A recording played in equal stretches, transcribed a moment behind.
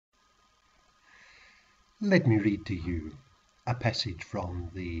Let me read to you a passage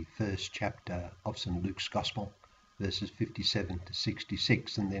from the first chapter of St. Luke's Gospel, verses 57 to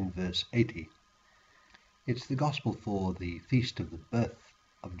 66, and then verse 80. It's the Gospel for the feast of the birth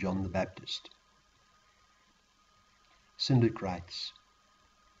of John the Baptist. St. Luke writes,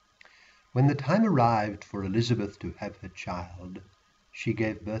 "When the time arrived for Elizabeth to have her child, she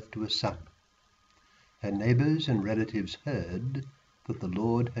gave birth to a son. Her neighbors and relatives heard that the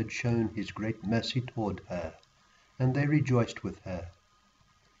Lord had shown his great mercy toward her, and they rejoiced with her.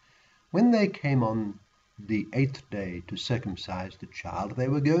 When they came on the 8th day to circumcise the child, they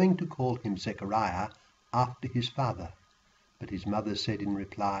were going to call him Zechariah after his father. But his mother said in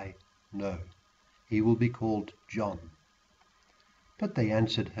reply, 'No, he will be called John.' But they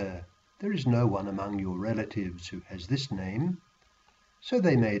answered her, 'There is no one among your relatives who has this name.' So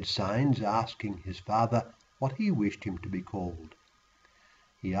they made signs asking his father what he wished him to be called.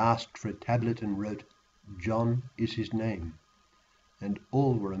 He asked for a tablet and wrote, 'John is his name,' and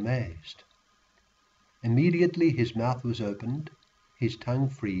all were amazed. Immediately his mouth was opened, his tongue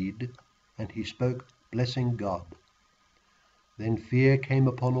freed, and he spoke, blessing God. Then fear came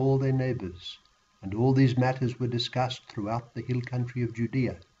upon all their neighbors, and all these matters were discussed throughout the hill country of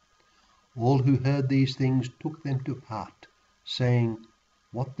Judea. All who heard these things took them to heart, saying,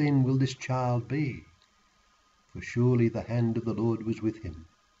 'What then will this child be? For surely the hand of the Lord was with him.'"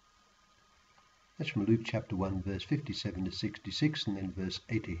 That's from Luke chapter 1, verse 57 to 66, and then verse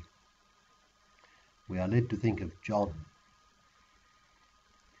 80. We are led to think of John.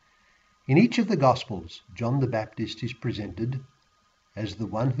 In each of the Gospels, John the Baptist is presented as the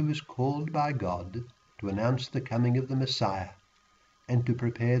one who is called by God to announce the coming of the Messiah and to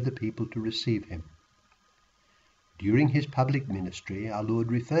prepare the people to receive him. During his public ministry, our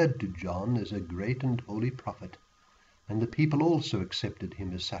Lord referred to John as a great and holy prophet, and the people also accepted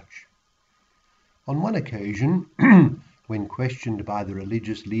him as such. On one occasion, when questioned by the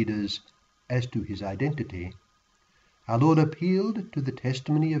religious leaders as to his identity, our Lord appealed to the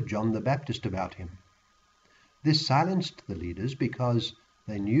testimony of John the Baptist about him. This silenced the leaders because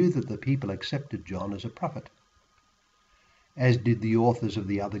they knew that the people accepted John as a prophet. As did the authors of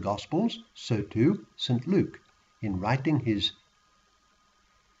the other Gospels, so too St. Luke, in writing his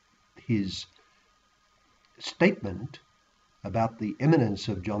statement about the eminence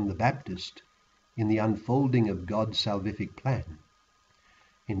of John the Baptist in the unfolding of God's salvific plan.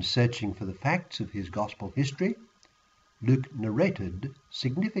 In searching for the facts of his gospel history, Luke narrated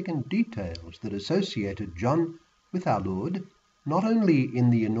significant details that associated John with our Lord, not only in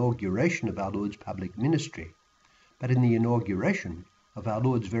the inauguration of our Lord's public ministry, but in the inauguration of our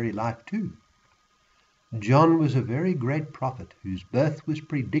Lord's very life too. John was a very great prophet whose birth was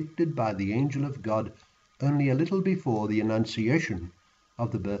predicted by the angel of God only a little before the annunciation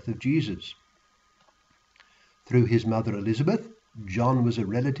of the birth of Jesus. Through his mother Elizabeth, John was a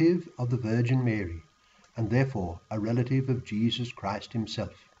relative of the Virgin Mary, and therefore a relative of Jesus Christ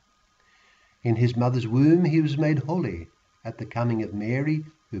himself. In his mother's womb he was made holy at the coming of Mary,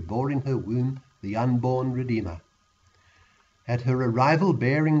 who bore in her womb the unborn Redeemer. At her arrival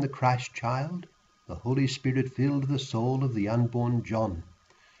bearing the Christ child, the Holy Spirit filled the soul of the unborn John,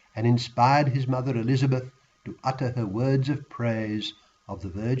 and inspired his mother Elizabeth to utter her words of praise of the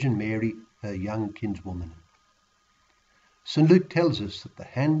Virgin Mary, her young kinswoman. St. Luke tells us that the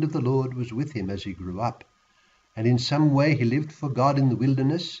hand of the Lord was with him as he grew up, and in some way he lived for God in the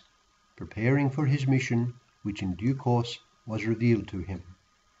wilderness, preparing for his mission, which in due course was revealed to him.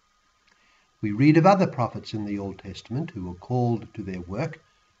 We read of other prophets in the Old Testament who were called to their work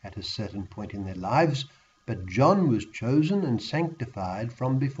at a certain point in their lives, but John was chosen and sanctified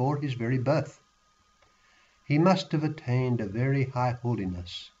from before his very birth. He must have attained a very high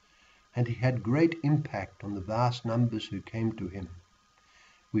holiness, and he had great impact on the vast numbers who came to him.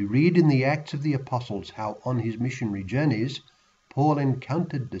 We read in the Acts of the Apostles how on his missionary journeys, Paul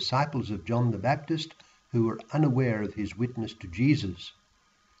encountered disciples of John the Baptist who were unaware of his witness to Jesus.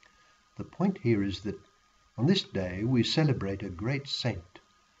 The point here is that on this day we celebrate a great saint,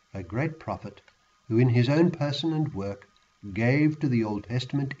 a great prophet, who in his own person and work gave to the Old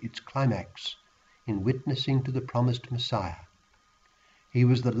Testament its climax in witnessing to the promised Messiah. He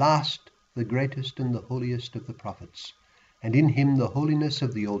was the last, the greatest, and the holiest of the prophets, and in him the holiness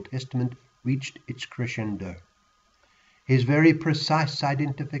of the Old Testament reached its crescendo. His very precise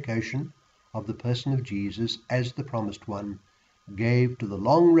identification of the person of Jesus as the promised one gave to the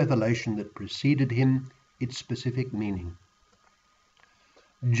long revelation that preceded him its specific meaning.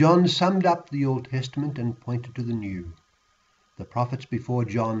 John summed up the Old Testament and pointed to the New. The prophets before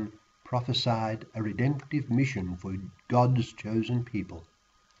John prophesied a redemptive mission for God's chosen people.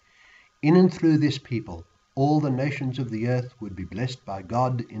 In and through this people, all the nations of the earth would be blessed by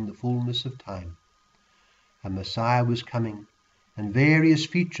God in the fullness of time. A Messiah was coming, and various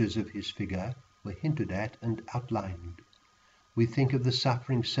features of his figure were hinted at and outlined. We think of the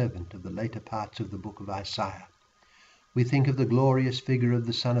suffering servant of the later parts of the book of Isaiah. We think of the glorious figure of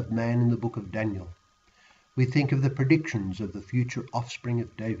the Son of Man in the book of Daniel. We think of the predictions of the future offspring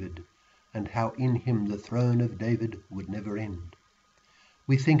of David, and how in him the throne of David would never end.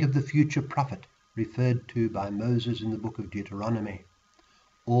 We think of the future prophet referred to by Moses in the book of Deuteronomy.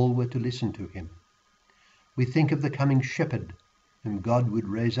 All were to listen to him. We think of the coming shepherd whom God would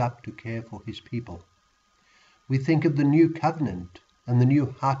raise up to care for his people. We think of the new covenant and the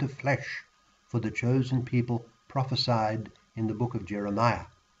new heart of flesh for the chosen people prophesied in the book of Jeremiah.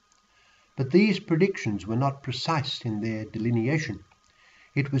 But these predictions were not precise in their delineation.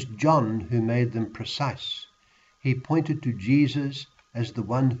 It was John who made them precise. He pointed to Jesus as the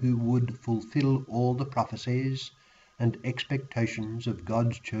one who would fulfill all the prophecies and expectations of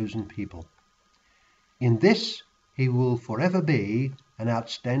God's chosen people. In this, he will forever be an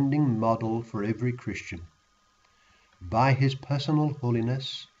outstanding model for every Christian. By his personal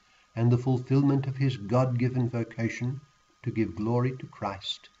holiness and the fulfillment of his God-given vocation to give glory to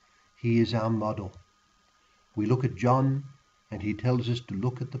Christ, he is our model. We look at John, and he tells us to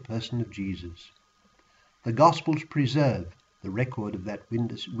look at the person of Jesus. The Gospels preserve the record of that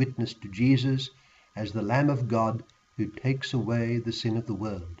witness to Jesus as the Lamb of God who takes away the sin of the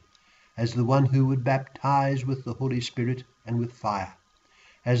world, as the one who would baptize with the Holy Spirit and with fire,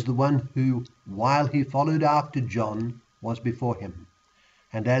 as the one who, while he followed after John, was before him,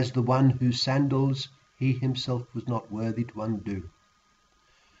 and as the one whose sandals he himself was not worthy to undo.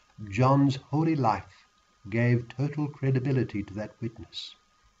 John's holy life gave total credibility to that witness.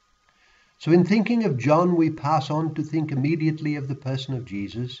 So in thinking of John, we pass on to think immediately of the person of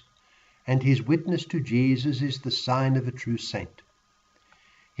Jesus, and his witness to Jesus is the sign of a true saint.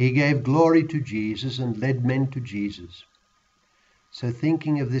 He gave glory to Jesus and led men to Jesus. So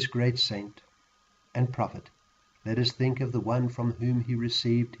thinking of this great saint and prophet, let us think of the one from whom he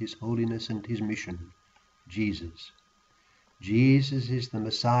received his holiness and his mission, Jesus. Jesus is the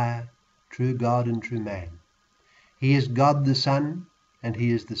Messiah, true God and true man. He is God the Son, and he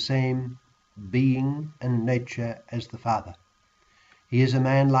is the same being and nature as the Father. He is a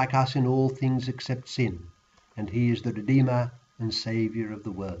man like us in all things except sin, and he is the Redeemer and Saviour of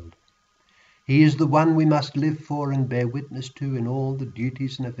the world. He is the one we must live for and bear witness to in all the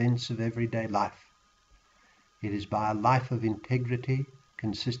duties and events of everyday life. It is by a life of integrity,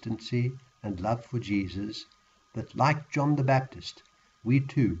 consistency, and love for Jesus that, like John the Baptist, we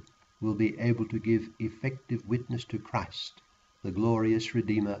too will be able to give effective witness to Christ, the glorious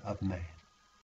Redeemer of man.